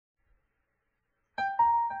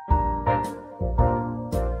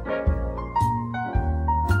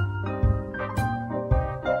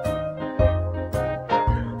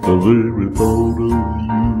the very thought of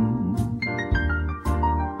you,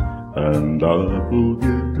 and I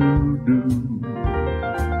forget to do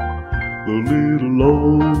the little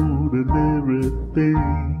ordinary thing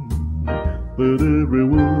that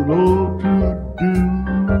everyone ought to do.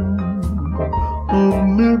 I'm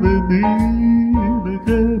living in a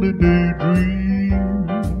kind of daydream.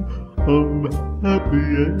 I'm happy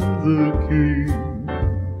as a king,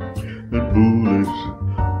 and foolish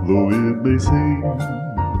though it may seem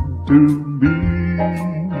to me,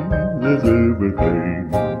 there's everything,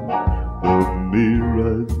 the mere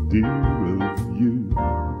idea of you,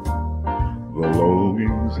 the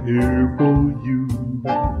longing's here for you.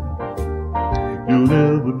 You'll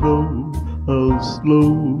never know how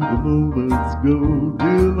slow the moments go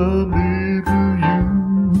till I'm near to you.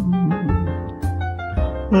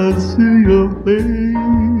 I see your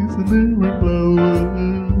face in every flower,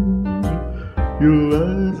 your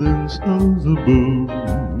eyes and stars above.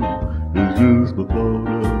 It's just the thought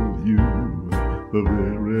of you, the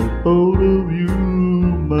very thought of you,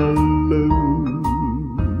 my love,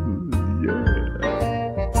 yeah.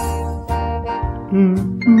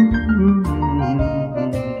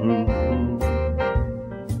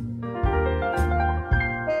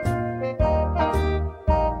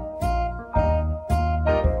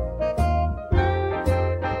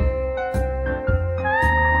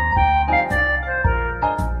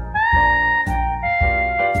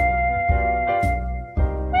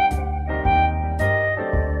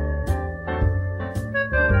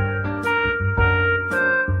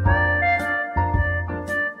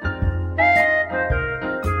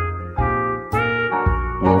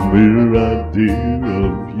 The mere idea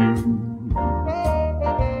of you,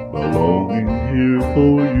 the longing here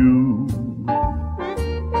for you.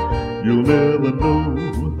 You'll never know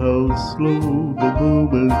how slow the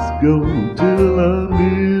moments go till I'm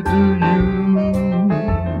near to you.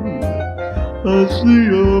 I see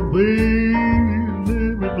your face in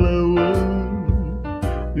every flower,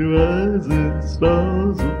 your eyes and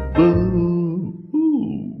stars above.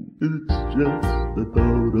 Ooh, it's just the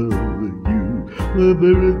thought of you, the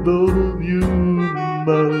very thought of you,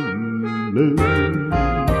 my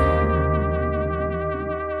love.